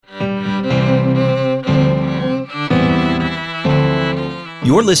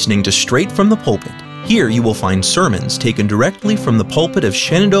You're listening to Straight from the Pulpit. Here you will find sermons taken directly from the pulpit of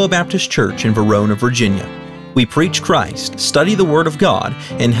Shenandoah Baptist Church in Verona, Virginia. We preach Christ, study the Word of God,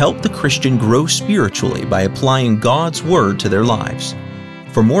 and help the Christian grow spiritually by applying God's Word to their lives.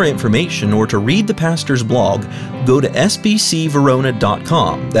 For more information or to read the pastor's blog, go to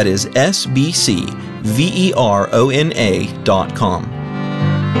sbcverona.com. That is sbcverona.com.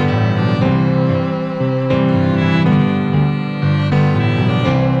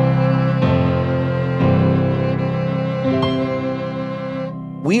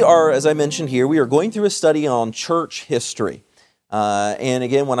 We are, as I mentioned here, we are going through a study on church history. And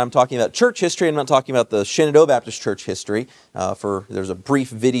again, when I'm talking about church history, I'm not talking about the Shenandoah Baptist Church history. There's a brief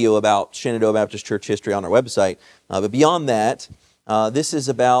video about Shenandoah Baptist Church history on our website. But beyond that, this is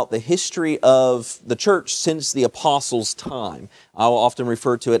about the history of the church since the apostles' time. I'll often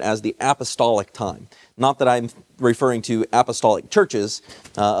refer to it as the apostolic time. Not that I'm referring to apostolic churches,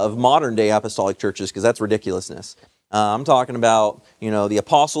 of modern day apostolic churches, because that's ridiculousness. I'm talking about, the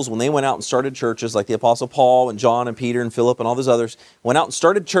apostles, when they went out and started churches, like the Apostle Paul and John and Peter and Philip and all those others, went out and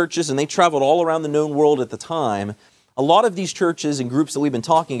started churches, and they traveled all around the known world at the time. A lot of these churches and groups that we've been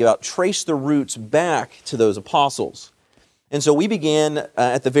talking about trace their roots back to those apostles. And so we began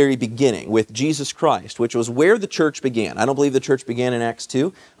at the very beginning with Jesus Christ, which was where the church began. I don't believe the church began in Acts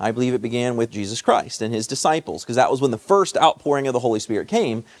 2. I believe it began with Jesus Christ and His disciples, because that was when the first outpouring of the Holy Spirit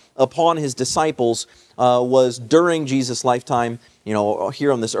came upon His disciples, was during Jesus' lifetime,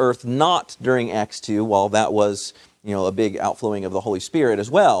 here on this earth, not during Acts 2, while that was, a big outflowing of the Holy Spirit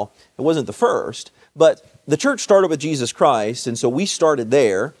as well. It wasn't the first, but the church started with Jesus Christ, and so we started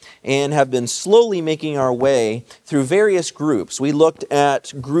there and have been slowly making our way through various groups. We looked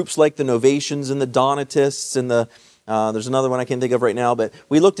at groups like the Novatians and the Donatists and there's another one I can't think of right now, but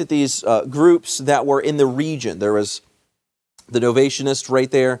we looked at these groups that were in the region. There was the Novatianists right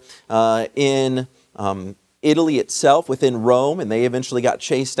there in Italy itself, within Rome, and they eventually got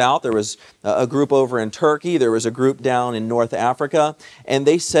chased out. There was a group over in Turkey. There was a group down in North Africa, and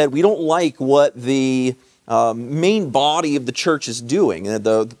they said, we don't like what the main body of the church is doing,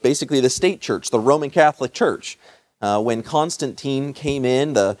 basically the state church, the Roman Catholic Church. When Constantine came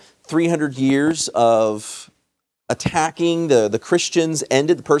in, the 300 years of attacking the Christians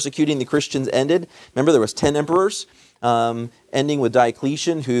ended, the persecuting the Christians ended. Remember, there was 10 emperors, ending with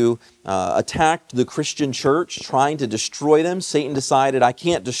Diocletian, who attacked the Christian church, trying to destroy them. Satan decided, I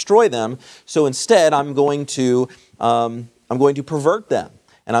can't destroy them, so instead I'm going to pervert them.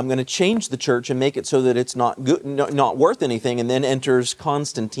 And I'm going to change the church and make it so that it's not good, not worth anything. And then enters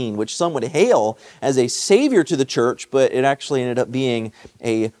Constantine, which some would hail as a savior to the church, but it actually ended up being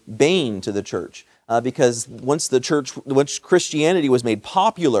a bane to the church. Because once Christianity was made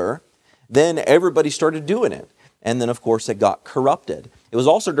popular, then everybody started doing it. And then, of course, it got corrupted. It was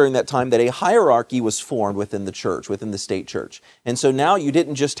also during that time that a hierarchy was formed within the church, within the state church. And so now you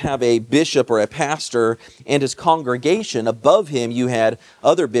didn't just have a bishop or a pastor and his congregation. Above him, you had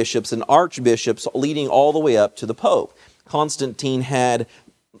other bishops and archbishops leading all the way up to the Pope. Constantine had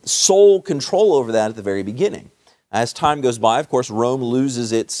sole control over that at the very beginning. As time goes by, of course, Rome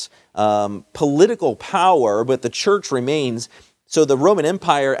loses its political power, but the church remains. So the Roman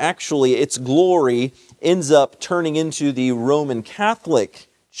Empire, actually, its glory ends up turning into the Roman Catholic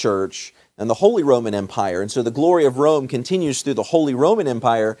Church and the Holy Roman Empire. And so the glory of Rome continues through the Holy Roman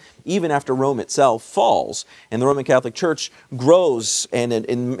Empire even after Rome itself falls. And the Roman Catholic Church grows and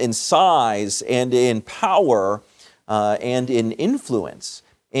in size and in power and in influence.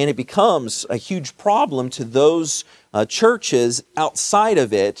 And it becomes a huge problem to those churches outside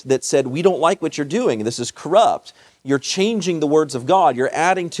of it that said, we don't like what you're doing. This is corrupt. You're changing the words of God. You're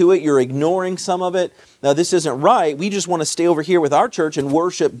adding to it. You're ignoring some of it. Now, this isn't right. We just want to stay over here with our church and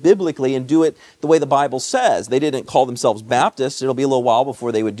worship biblically and do it the way the Bible says. They didn't call themselves Baptists. It'll be a little while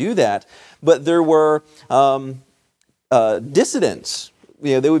before they would do that. But there were dissidents.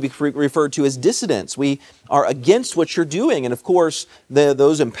 They would be referred to as dissidents. We are against what you're doing. And of course,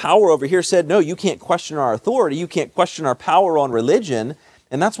 those in power over here said, no, you can't question our authority. You can't question our power on religion.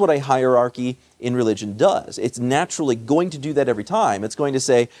 And that's what a hierarchy in religion does. It's naturally going to do that every time. It's going to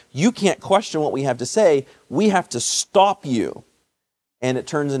say, you can't question what we have to say. We have to stop you. And it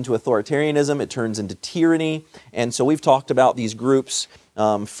turns into authoritarianism. It turns into tyranny. And so we've talked about these groups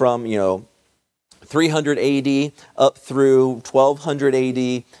from 300 AD up through 1200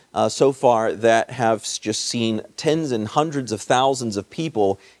 AD so far that have just seen tens and hundreds of thousands of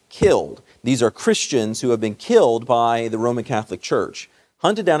people killed. These are Christians who have been killed by the Roman Catholic Church.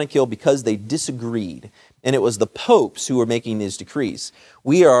 Hunted down and killed because they disagreed. And it was the popes who were making these decrees.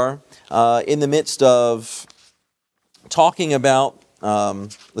 We are in the midst of talking about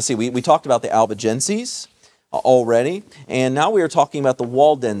let's see, we talked about the Albigenses already, and now we are talking about the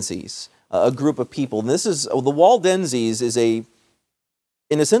Waldenses, a group of people. And this is, the Waldenses is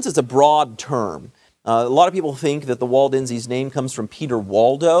in a sense, it's a broad term. A lot of people think that the Waldenses name comes from Peter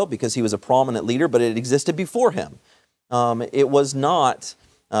Waldo because he was a prominent leader, but it existed before him. It was not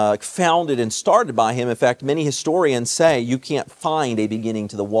founded and started by him. In fact, many historians say you can't find a beginning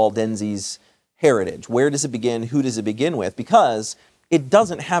to the Waldenses heritage. Where does it begin? Who does it begin with? Because it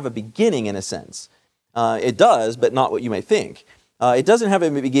doesn't have a beginning in a sense. It does, but not what you may think. It doesn't have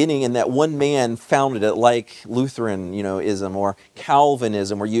a beginning in that one man founded it, like Lutheranism or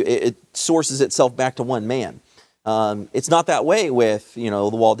Calvinism, where it sources itself back to one man. It's not that way with the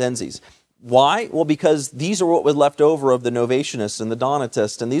Waldenses. Why? Well, because these are what was left over of the Novatianists and the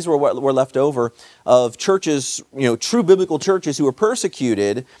Donatists, and these were what were left over of churches, true biblical churches who were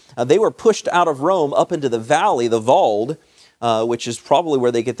persecuted. They were pushed out of Rome up into the valley, the Wald, which is probably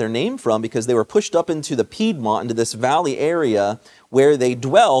where they get their name from, because they were pushed up into the Piedmont, into this valley area where they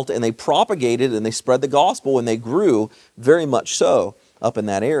dwelt, and they propagated and they spread the gospel, and they grew very much so up in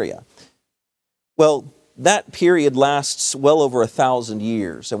that area. Well, that period lasts well over 1,000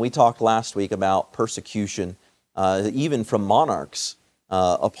 years, and we talked last week about persecution, even from monarchs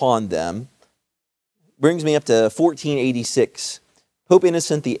upon them. Brings me up to 1486. Pope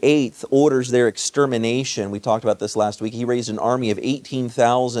Innocent VIII orders their extermination. We talked about this last week. He raised an army of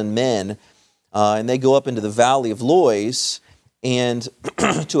 18,000 men, and they go up into the Valley of Lois and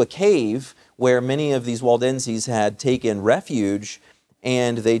to a cave where many of these Waldenses had taken refuge,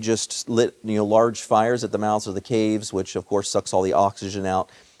 and they just lit large fires at the mouths of the caves, which of course sucks all the oxygen out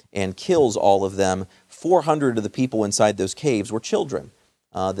and kills all of them. 400 of the people inside those caves were children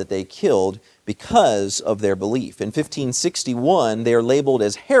that they killed because of their belief. In 1561, they are labeled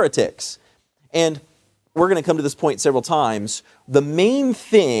as heretics. And we're going to come to this point several times. The main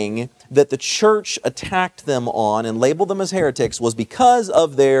thing that the church attacked them on and labeled them as heretics was because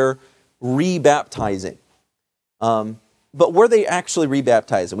of their rebaptizing. But were they actually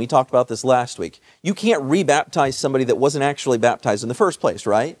rebaptized? And we talked about this last week. You can't rebaptize somebody that wasn't actually baptized in the first place,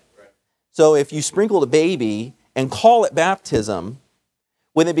 right? So if you sprinkled a baby and call it baptism,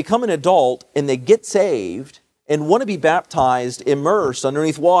 when they become an adult and they get saved and want to be baptized, immersed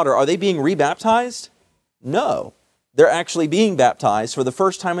underneath water, are they being rebaptized? No. They're actually being baptized for the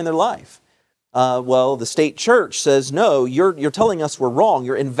first time in their life. Well, the state church says, no, you're telling us we're wrong.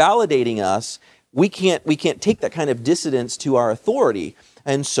 You're invalidating us. We can't take that kind of dissidence to our authority.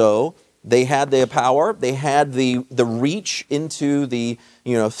 And so they had the power, they had the reach into the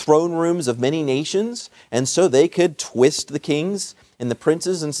throne rooms of many nations, and so they could twist the kings and the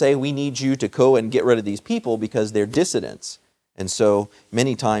princes and say, we need you to go and get rid of these people because they're dissidents. And so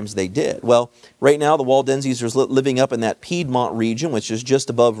many times they did. Well, right now the Waldenses are living up in that Piedmont region, which is just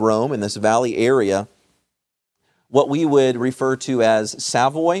above Rome in this valley area, what we would refer to as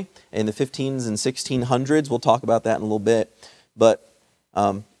Savoy in the 15s and 1600s. We'll talk about that in a little bit. But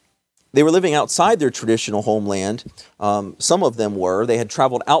they were living outside their traditional homeland. Some of them were. They had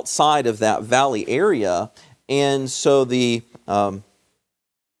traveled outside of that valley area. And so the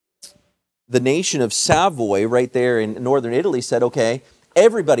nation of Savoy right there in northern Italy said, okay,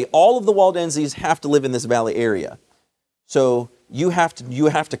 everybody, all of the Waldenses have to live in this valley area. So you have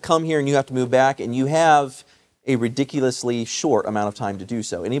to come here and you have to move back, and you have a ridiculously short amount of time to do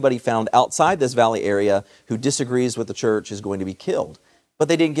so. Anybody found outside this valley area who disagrees with the church is going to be killed. But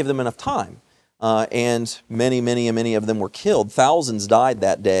they didn't give them enough time. And many of them were killed. Thousands died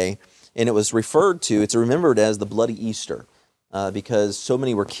that day. And it was it's remembered as the Bloody Easter, because so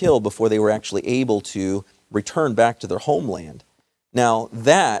many were killed before they were actually able to return back to their homeland. Now,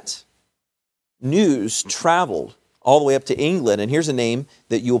 that news traveled all the way up to England. And here's a name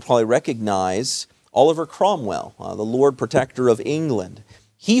that you will probably recognize: Oliver Cromwell, the Lord Protector of England.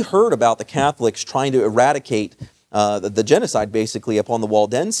 He heard about the Catholics trying to eradicate the genocide, basically, upon the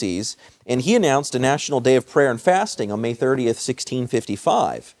Waldenses, and he announced a national day of prayer and fasting on May 30th,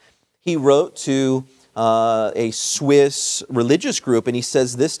 1655. He wrote to a Swiss religious group, and he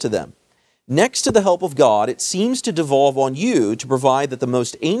says this to them: next to the help of God, it seems to devolve on you to provide that the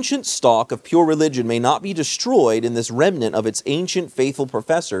most ancient stock of pure religion may not be destroyed in this remnant of its ancient faithful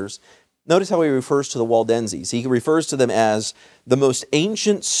professors. Notice how he refers to the Waldenses. He refers to them as the most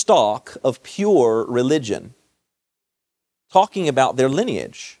ancient stock of pure religion, talking about their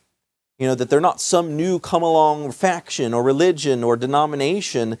lineage. That they're not some new come-along faction or religion or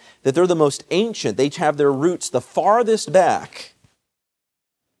denomination, that they're the most ancient. They have their roots the farthest back.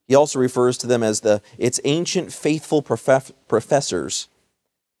 He also refers to them as its ancient faithful professors,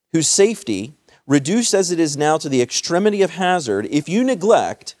 whose safety Reduced as it is now to the extremity of hazard, if you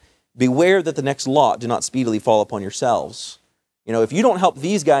neglect, beware that the next lot do not speedily fall upon yourselves. If you don't help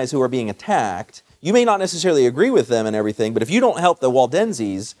these guys who are being attacked, you may not necessarily agree with them and everything, but if you don't help the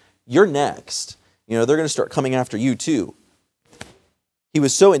Waldenses, you're next. They're going to start coming after you too. He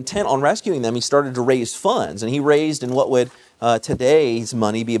was so intent on rescuing them, he started to raise funds, and he raised in what would today's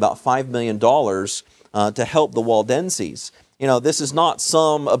money be about $5 million to help the Waldenses. This is not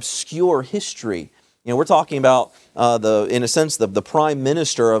some obscure history. We're talking about the prime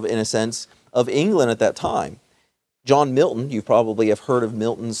minister of England at that time. John Milton, you probably have heard of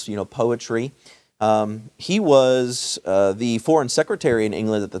Milton's, poetry. He was the foreign secretary in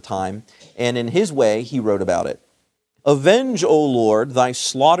England at the time, and in his way, he wrote about it. Avenge, O Lord, thy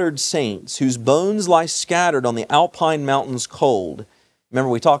slaughtered saints, whose bones lie scattered on the Alpine mountains cold. Remember,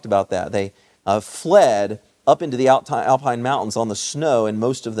 we talked about that. They fled up into the Alpine mountains on the snow, and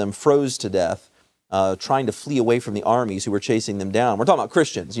most of them froze to death, trying to flee away from the armies who were chasing them down. We're talking about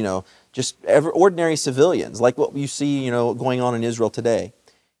Christians, just ordinary civilians, like what you see, going on in Israel today.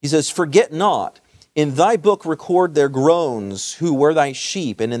 He says, forget not, in thy book record their groans, who were thy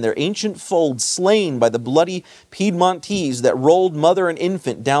sheep, and in their ancient fold slain by the bloody Piedmontese that rolled mother and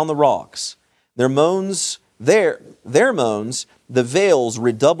infant down the rocks. Their moans, the vales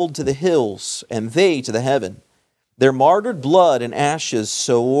redoubled to the hills, and they to the heaven. Their martyred blood and ashes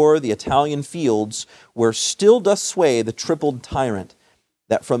sow o'er the Italian fields, where still doth sway the tripled tyrant,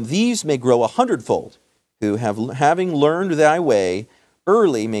 that from these may grow 100-fold, who having learned thy way,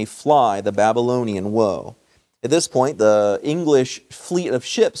 early may fly the Babylonian woe. At this point, the English fleet of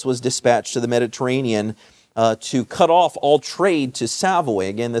ships was dispatched to the Mediterranean to cut off all trade to Savoy.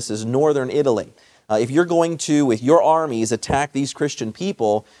 Again, this is northern Italy. If you're going to, with your armies, attack these Christian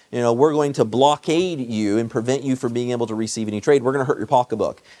people, we're going to blockade you and prevent you from being able to receive any trade. We're going to hurt your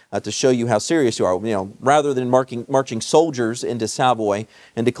pocketbook to show you how serious you are. Rather than marching soldiers into Savoy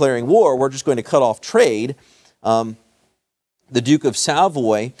and declaring war, we're just going to cut off trade. The Duke of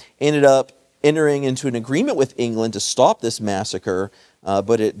Savoy ended up entering into an agreement with England to stop this massacre,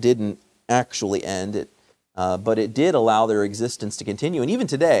 but it didn't actually end. But it did allow their existence to continue. And even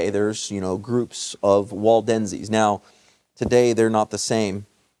today, there's groups of Waldenses. Now, today they're not the same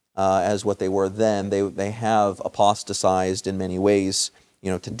as what they were then. They have apostatized in many ways,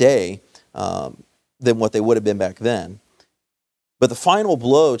 today than what they would have been back then. But the final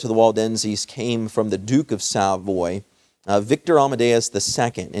blow to the Waldenses came from the Duke of Savoy, Victor Amadeus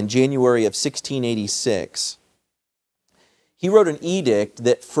II, in January of 1686. He wrote an edict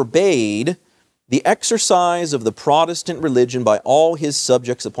that forbade the exercise of the Protestant religion by all his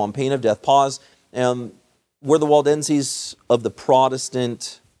subjects upon pain of death. Pause. Were the Waldenses of the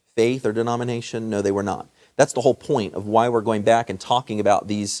Protestant faith or denomination? No, they were not. That's the whole point of why we're going back and talking about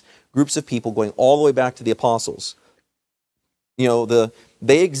these groups of people going all the way back to the apostles.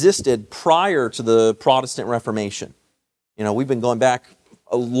 They existed prior to the Protestant Reformation. We've been going back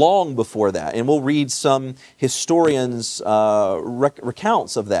long before that, and we'll read some historians'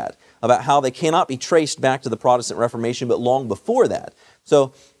 recounts of that, about how they cannot be traced back to the Protestant Reformation, but long before that.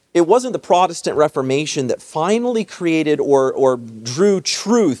 So it wasn't the Protestant Reformation that finally created or drew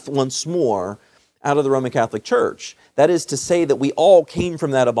truth once more out of the Roman Catholic Church. That is to say that we all came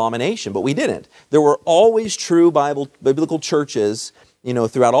from that abomination, but we didn't. There were always true biblical churches,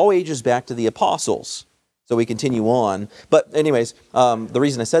 throughout all ages back to the apostles. So we continue on. But anyways, the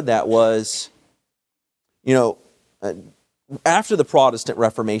reason I said that was, after the Protestant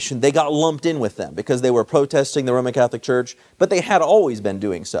Reformation, they got lumped in with them because they were protesting the Roman Catholic Church, but they had always been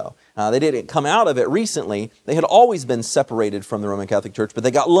doing so. They didn't come out of it recently. They had always been separated from the Roman Catholic Church, but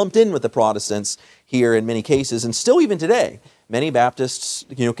they got lumped in with the Protestants here in many cases, and still even today. Many Baptists,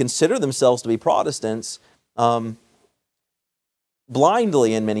 consider themselves to be Protestants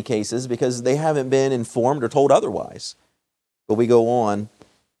blindly in many cases because they haven't been informed or told otherwise. But we go on.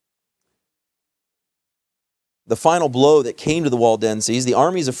 The final blow that came to the Waldenses, the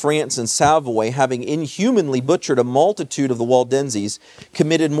armies of France and Savoy, having inhumanly butchered a multitude of the Waldenses,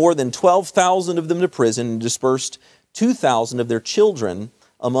 committed more than 12,000 of them to prison and dispersed 2,000 of their children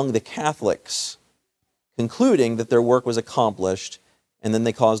among the Catholics, concluding that their work was accomplished, and then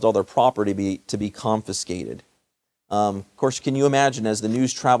they caused all their property to be confiscated. Of course, can you imagine, as the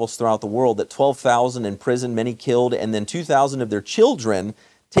news travels throughout the world, that 12,000 in prison, many killed, and then 2,000 of their children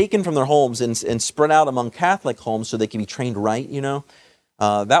taken from their homes and spread out among Catholic homes so they can be trained right,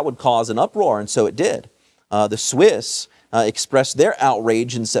 that would cause an uproar, and so it did. The Swiss expressed their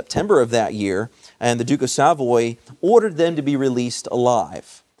outrage in September of that year, and the Duke of Savoy ordered them to be released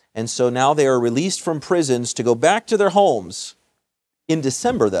alive. And so now they are released from prisons to go back to their homes in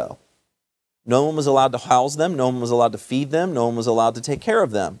December, though. No one was allowed to house them. No one was allowed to feed them. No one was allowed to take care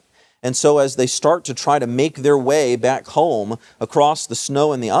of them. And so as they start to try to make their way back home across the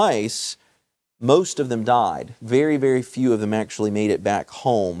snow and the ice, most of them died. Very, very few of them actually made it back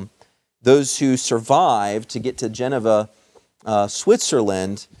home. Those who survived to get to Geneva,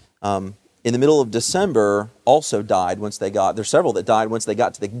 Switzerland, in the middle of December also died once they got, there's several that died once they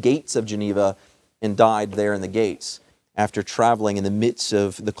got to the gates of Geneva and died there in the gates after traveling in the midst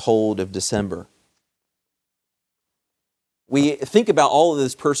of the cold of December. We think about all of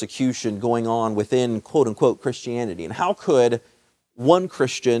this persecution going on within quote-unquote Christianity, and how could one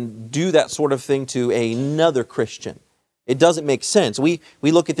Christian do that sort of thing to another Christian? It doesn't make sense. We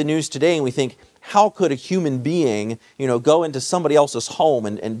look at the news today and we think, how could a human being, go into somebody else's home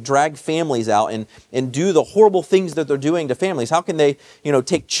and drag families out and do the horrible things that they're doing to families? How can they,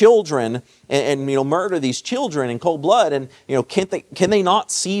 take children and murder these children in cold blood? And, can they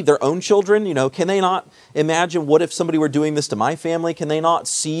not see their own children? Can they not imagine, what if somebody were doing this to my family? Can they not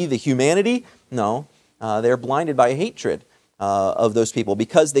see the humanity? No, they're blinded by hatred of those people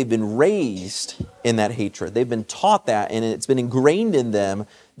because they've been raised in that hatred. They've been taught that, and it's been ingrained in them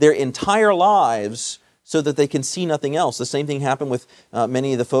their entire lives so that they can see nothing else. The same thing happened with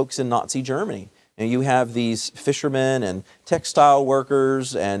many of the folks in Nazi Germany. And you have these fishermen and textile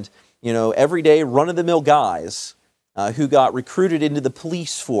workers and, everyday run-of-the-mill guys who got recruited into the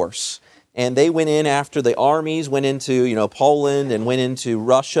police force. And they went in after the armies went into, Poland and went into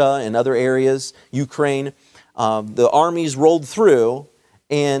Russia and other areas, Ukraine. The armies rolled through,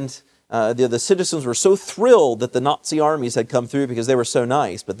 and the citizens were so thrilled that the Nazi armies had come through because they were so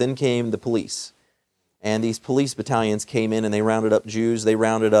nice. But then came the police. And these police battalions came in and they rounded up Jews. They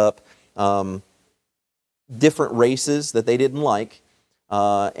rounded up different races that they didn't like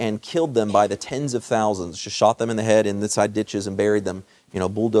and killed them by the tens of thousands. Just shot them in the head in the side ditches and buried them,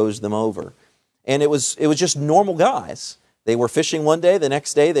 bulldozed them over. And it was just normal guys. They were fishing one day. The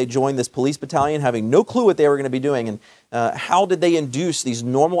next day, they joined this police battalion having no clue what they were going to be doing. And how did they induce these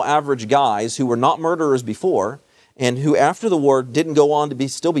normal, average guys who were not murderers before and who, after the war, didn't go on to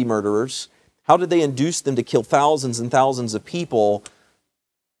still be murderers? How did they induce them to kill thousands and thousands of people?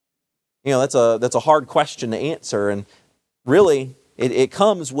 That's a hard question to answer. And really, it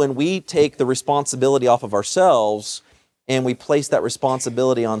comes when we take the responsibility off of ourselves and we place that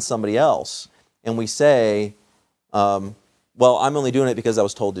responsibility on somebody else. And we say, well, I'm only doing it because I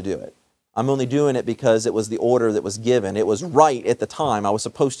was told to do it. I'm only doing it because it was the order that was given. It was right at the time. I was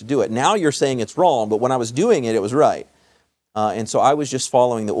supposed to do it. Now you're saying it's wrong, but when I was doing it, it was right. And so I was just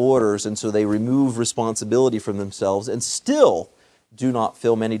following the orders, and so they remove responsibility from themselves and still do not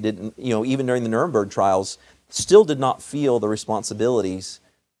feel, many didn't, even during the Nuremberg trials, still did not feel the responsibilities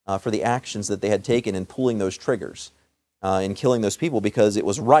for the actions that they had taken in pulling those triggers, in killing those people, because it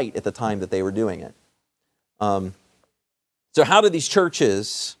was right at the time that they were doing it. So how do these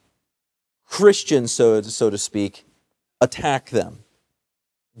churches, Christians, so to speak, attack them?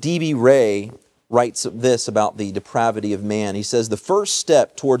 D.B. Ray writes this about the depravity of man. He says, the first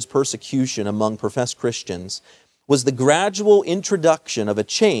step towards persecution among professed Christians was the gradual introduction of a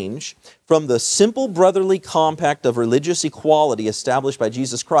change from the simple brotherly compact of religious equality established by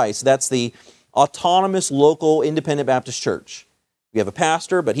Jesus Christ. That's the autonomous local independent Baptist church. We have a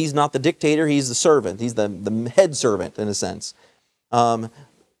pastor, but he's not the dictator, he's the servant. He's the head servant, in a sense. And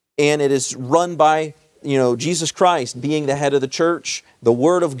it is run by, Jesus Christ being the head of the church, the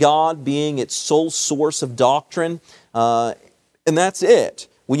Word of God being its sole source of doctrine, and that's it.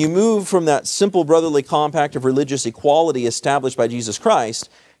 When you move from that simple brotherly compact of religious equality established by Jesus Christ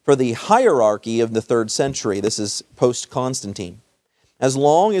for the hierarchy of the 3rd century, this is post-Constantine. As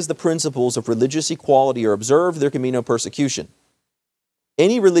long as the principles of religious equality are observed, there can be no persecution.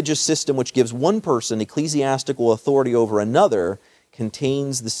 Any religious system which gives one person ecclesiastical authority over another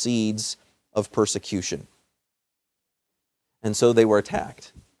contains the seeds of persecution. And so they were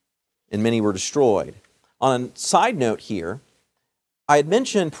attacked, and many were destroyed. On a side note here, I had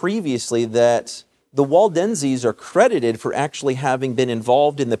mentioned previously that the Waldenses are credited for actually having been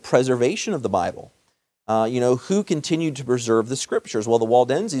involved in the preservation of the Bible. Who continued to preserve the Scriptures? Well, the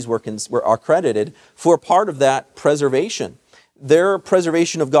Waldenses are credited for part of that preservation. Their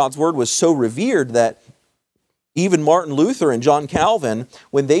preservation of God's Word was so revered that even Martin Luther and John Calvin,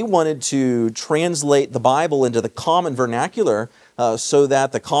 when they wanted to translate the Bible into the common vernacular so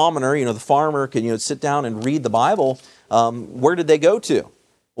that the commoner, the farmer, could sit down and read the Bible, where did they go to?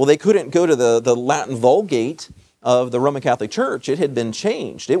 Well, they couldn't go to the Latin Vulgate of the Roman Catholic Church. It had been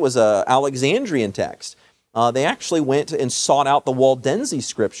changed. It was an Alexandrian text. They actually went and sought out the Waldense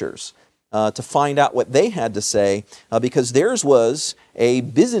Scriptures. to find out what they had to say, because theirs was a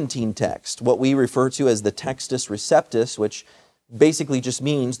Byzantine text, what we refer to as the Textus Receptus, which basically just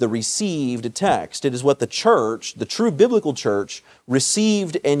means the received text. It is what the church, the true biblical church,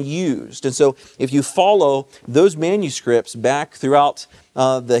 received and used. And so if you follow those manuscripts back throughout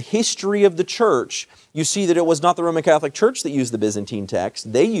the history of the church, you see that it was not the Roman Catholic Church that used the Byzantine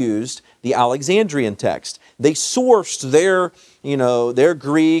text. They used the Alexandrian text. They sourced their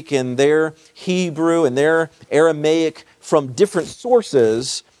Greek and their Hebrew and their Aramaic from different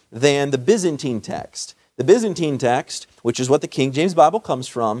sources than the Byzantine text. The Byzantine text, which is what the King James Bible comes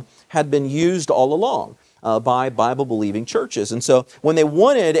from, had been used all along by Bible-believing churches. And so when they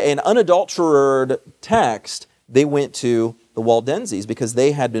wanted an unadulterated text, they went to the Waldenses because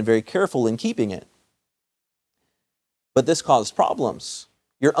they had been very careful in keeping it. But this caused problems.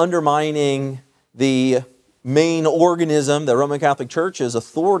 You're undermining the main organism, the Roman Catholic Church's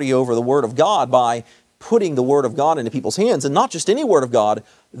authority over the Word of God, by putting the Word of God into people's hands, and not just any Word of God,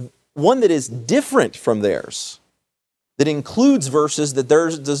 one that is different from theirs, that includes verses that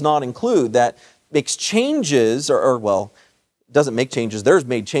theirs does not include, that makes changes, doesn't make changes, theirs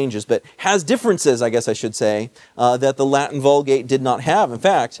made changes, but has differences, I guess I should say, that the Latin Vulgate did not have. In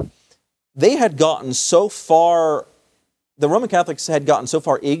fact, they had gotten so far, the Roman Catholics had gotten so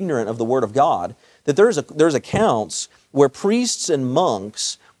far ignorant of the Word of God that there's accounts where priests and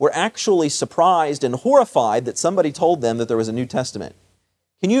monks were actually surprised and horrified that somebody told them that there was a New Testament.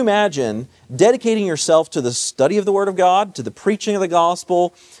 Can you imagine dedicating yourself to the study of the Word of God, to the preaching of the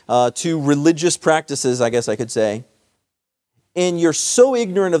gospel, to religious practices, I guess I could say, and you're so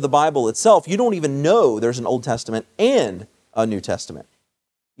ignorant of the Bible itself, you don't even know there's an Old Testament and a New Testament.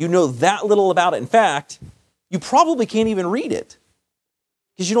 You know that little about it. In fact, you probably can't even read it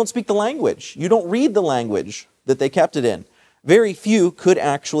because you don't speak the language. You don't read the language that they kept it in. Very few could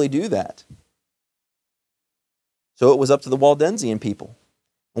actually do that. So it was up to the Waldensian people.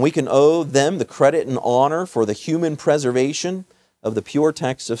 And we can owe them the credit and honor for the human preservation of the pure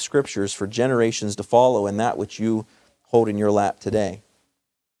text of Scriptures for generations to follow, and that which you hold in your lap today.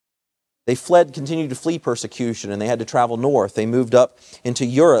 They continued to flee persecution, and they had to travel north. They moved up into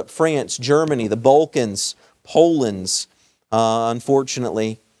Europe, France, Germany, the Balkans, Poland.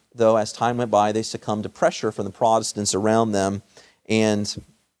 Unfortunately, though, as time went by, they succumbed to pressure from the Protestants around them. And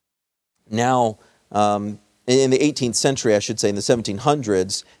now, in the 18th century, I should say, in the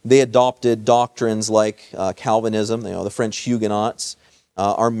 1700s, they adopted doctrines like Calvinism, the French Huguenots,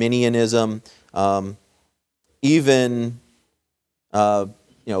 Arminianism, even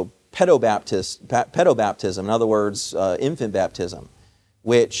pedobaptism, in other words, infant baptism,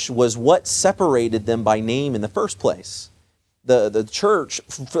 which was what separated them by name in the first place. The church,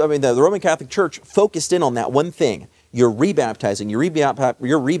 the Roman Catholic Church focused in on that one thing. You're rebaptizing.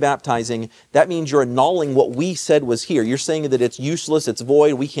 You're rebaptizing. That means you're annulling what we said was here. You're saying that it's useless, it's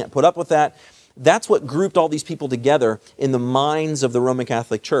void, we can't put up with that. That's what grouped all these people together in the minds of the Roman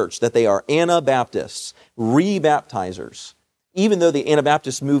Catholic Church, that they are Anabaptists, rebaptizers. Even though the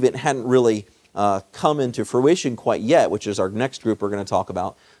Anabaptist movement hadn't really come into fruition quite yet, which is our next group we're going to talk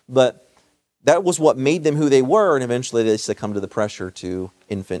about, but that was what made them who they were, and eventually they succumbed to the pressure to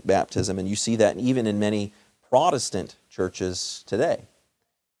infant baptism. And you see that even in many Protestant churches today.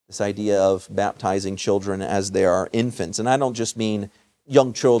 This idea of baptizing children as they are infants. And I don't just mean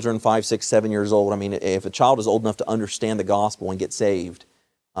young children, 5, 6, 7 years old. I mean, if a child is old enough to understand the gospel and get saved,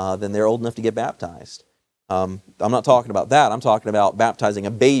 then they're old enough to get baptized. I'm not talking about that. I'm talking about baptizing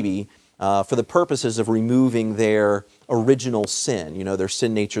a baby for the purposes of removing their original sin, their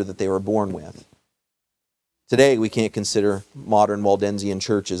sin nature that they were born with. Today, we can't consider modern Waldensian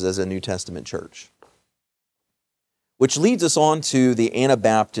churches as a New Testament church. Which leads us on to the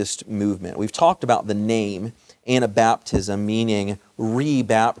Anabaptist movement. We've talked about the name Anabaptism, meaning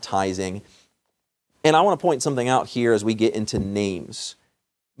rebaptizing. And I want to point something out here as we get into names.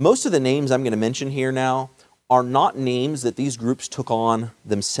 Most of the names I'm going to mention here now are not names that these groups took on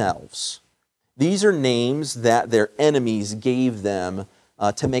themselves. These are names that their enemies gave them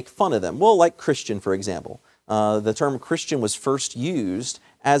to make fun of them. Well, like Christian, for example. The term Christian was first used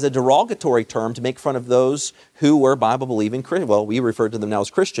as a derogatory term to make fun of those who were Bible-believing Christians. Well, we refer to them now as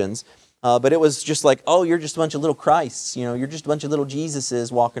Christians, but it was just like, oh, you're just a bunch of little Christs, you're just a bunch of little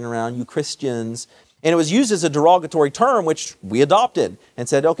Jesuses walking around, you Christians. And it was used as a derogatory term, which we adopted and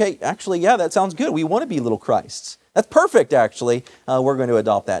said, okay, actually, yeah, that sounds good. We want to be little Christs. That's perfect, actually. We're going to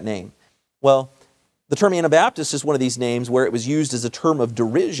adopt that name. Well, the term Anabaptist is one of these names where it was used as a term of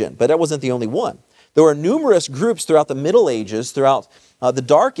derision, but that wasn't the only one. There were numerous groups throughout the Middle Ages, throughout the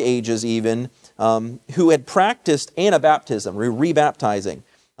Dark Ages even, who had practiced Anabaptism, rebaptizing.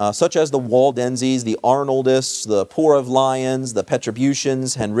 such as the Waldenses, the Arnoldists, the Pouravlians, the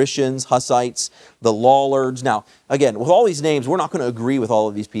Petrobutians, Henricians, Hussites, the Lollards. Now, again, with all these names, we're not going to agree with all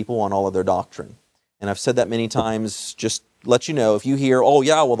of these people on all of their doctrine. And I've said that many times, just let you know, if you hear, oh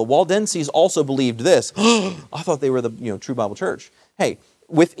yeah, well the Waldenses also believed this. I thought they were the true Bible church. Hey,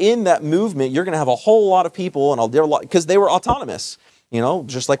 within that movement, you're going to have a whole lot of people, because they were autonomous.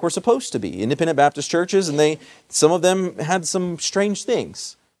 Just like we're supposed to be. Independent Baptist churches, and some of them had some strange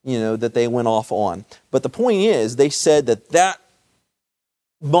things, that they went off on. But the point is, they said that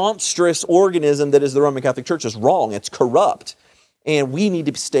monstrous organism that is the Roman Catholic Church is wrong. It's corrupt. And we need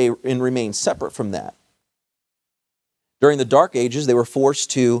to stay and remain separate from that. During the Dark Ages, they were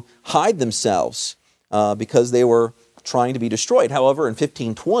forced to hide themselves because they were trying to be destroyed. However, in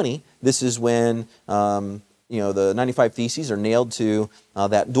 1520, this is when the 95 Theses are nailed to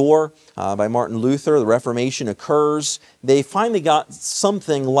that door by Martin Luther. The Reformation occurs. They finally got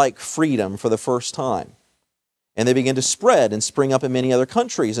something like freedom for the first time. And they begin to spread and spring up in many other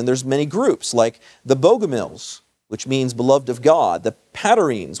countries. And there's many groups like the Bogomils, which means beloved of God, the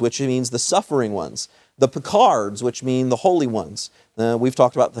Patarines, which means the suffering ones, the Picards, which mean the holy ones. We've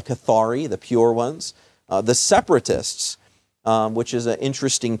talked about the Cathari, the pure ones, the Separatists, which is an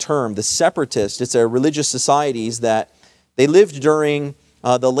interesting term. The Separatists, it's a religious societies that they lived during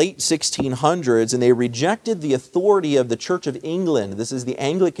the late 1600s, and they rejected the authority of the Church of England. This is the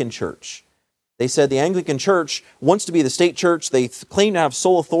Anglican Church. They said the Anglican Church wants to be the state church. They claim to have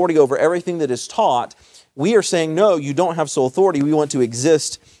sole authority over everything that is taught. We are saying, no, you don't have sole authority. We want to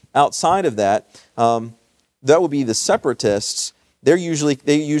exist outside of that. That would be the Separatists. They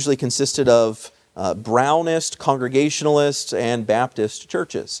usually consisted of Brownist, Congregationalist, and Baptist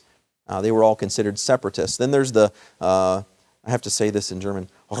churches. They were all considered separatists. Then there's I have to say this in German,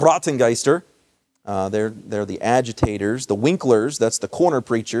 Rattengeister. They're the agitators. The Winklers, that's the corner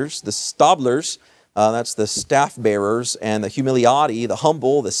preachers. The Stablers, that's the staff bearers. And the Humiliati, the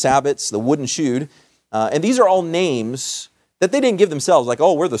humble, the Sabbats, the wooden-shoed. And these are all names that they didn't give themselves, like,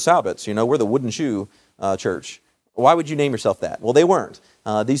 oh, we're the Sabbats, we're the wooden shoe church. Why would you name yourself that? Well, they weren't.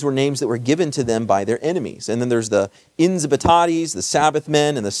 These were names that were given to them by their enemies. And then there's the Inzibitatis, the Sabbath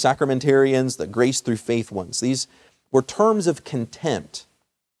men, and the Sacramentarians, the grace through faith ones. These were terms of contempt.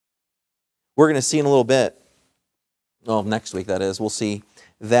 We're going to see in a little bit, next week that is, we'll see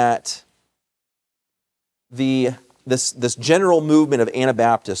that this general movement of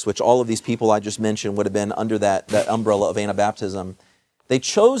Anabaptists, which all of these people I just mentioned would have been under that umbrella of Anabaptism, they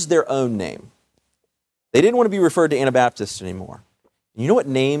chose their own name. They didn't want to be referred to Anabaptists anymore. You know what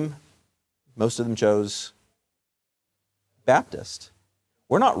name most of them chose? Baptist.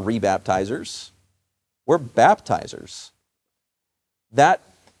 We're not rebaptizers. We're baptizers. That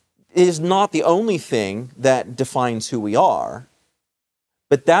is not the only thing that defines who we are,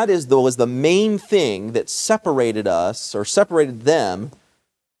 but that was the main thing that separated us, or separated them,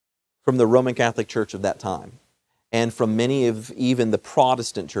 from the Roman Catholic Church of that time, and from many of even the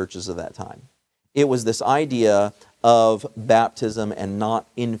Protestant churches of that time. It was this idea of baptism and not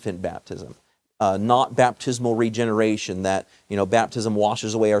infant baptism, not baptismal regeneration, that baptism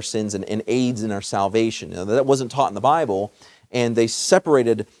washes away our sins and aids in our salvation. That wasn't taught in the Bible, and they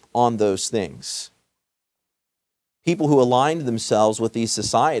separated on those things. People who aligned themselves with these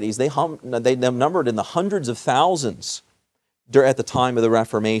societies, they numbered in the hundreds of thousands at the time of the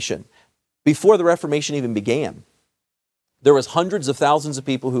Reformation. Before the Reformation even began, there was hundreds of thousands of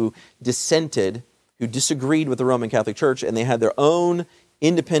people who dissented, who disagreed with the Roman Catholic Church, and they had their own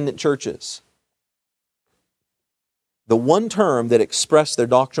independent churches. The one term that expressed their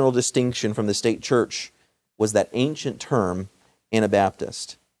doctrinal distinction from the state church was that ancient term,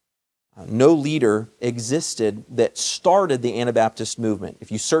 Anabaptist. No leader existed that started the Anabaptist movement.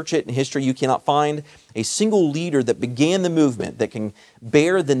 If you search it in history, you cannot find a single leader that began the movement that can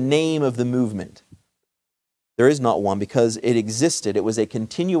bear the name of the movement. There is not one, because it existed. It was a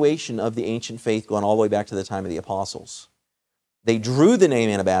continuation of the ancient faith going all the way back to the time of the apostles. They drew the name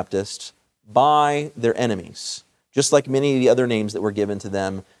Anabaptist by their enemies. Just like many of the other names that were given to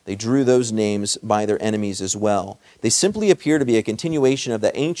them, they drew those names by their enemies as well. They simply appear to be a continuation of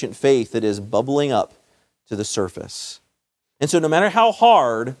the ancient faith that is bubbling up to the surface. And so no matter how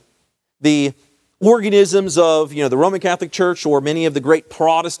hard the organisms of the Roman Catholic Church, or many of the great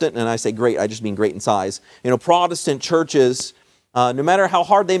Protestant, and I say great, I just mean great in size, Protestant churches, no matter how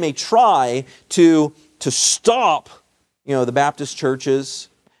hard they may try to stop the Baptist churches,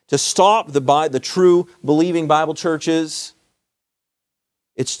 to stop the true believing Bible churches,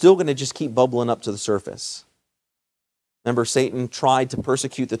 it's still going to just keep bubbling up to the surface. Remember, Satan tried to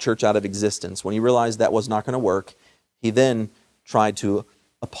persecute the church out of existence. When he realized that was not going to work, he then tried to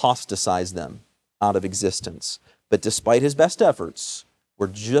apostatize them out of existence. But despite his best efforts, we're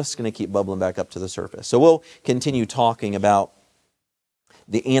just going to keep bubbling back up to the surface. So we'll continue talking about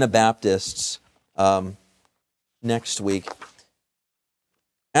the Anabaptists next week.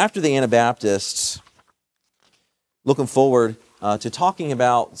 After the Anabaptists, looking forward to talking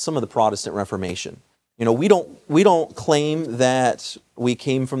about some of the Protestant Reformation. You know, we don't claim that we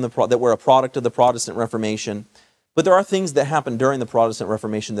came from that we're a product of the Protestant Reformation, but there are things that happened during the Protestant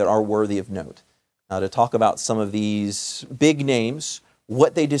Reformation that are worthy of note. To talk about some of these big names,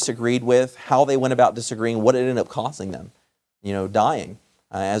 what they disagreed with, how they went about disagreeing, what it ended up costing them, dying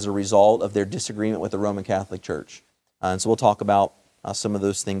as a result of their disagreement with the Roman Catholic Church. And so we'll talk about some of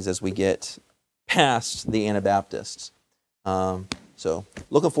those things as we get past the Anabaptists. So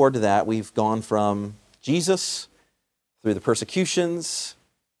looking forward to that. We've gone from Jesus through the persecutions,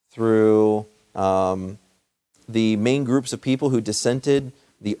 through the main groups of people who dissented,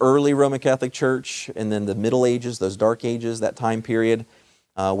 the early Roman Catholic Church, and then the Middle Ages, those Dark Ages, that time period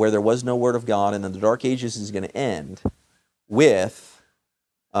where there was no Word of God, and then the Dark Ages is going to end with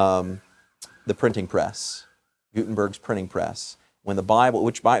the printing press, Gutenberg's printing press. When the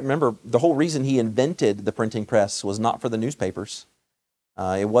Bible, remember, the whole reason he invented the printing press was not for the newspapers.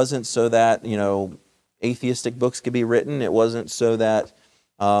 It wasn't so that, atheistic books could be written. It wasn't so that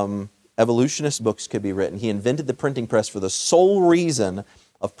evolutionist books could be written. He invented the printing press for the sole reason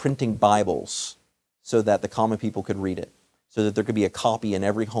of printing Bibles so that the common people could read it, so that there could be a copy in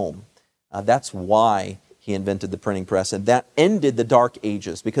every home. That's why he invented the printing press, and that ended the Dark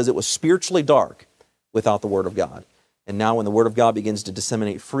Ages because it was spiritually dark without the Word of God. And now when the Word of God begins to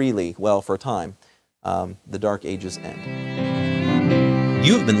disseminate freely, well, for a time, the Dark Ages end.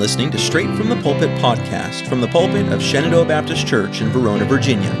 You have been listening to Straight from the Pulpit podcast from the pulpit of Shenandoah Baptist Church in Verona,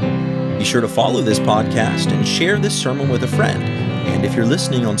 Virginia. Be sure to follow this podcast and share this sermon with a friend. And if you're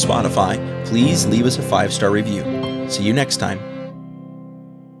listening on Spotify, please leave us a 5-star review. See you next time.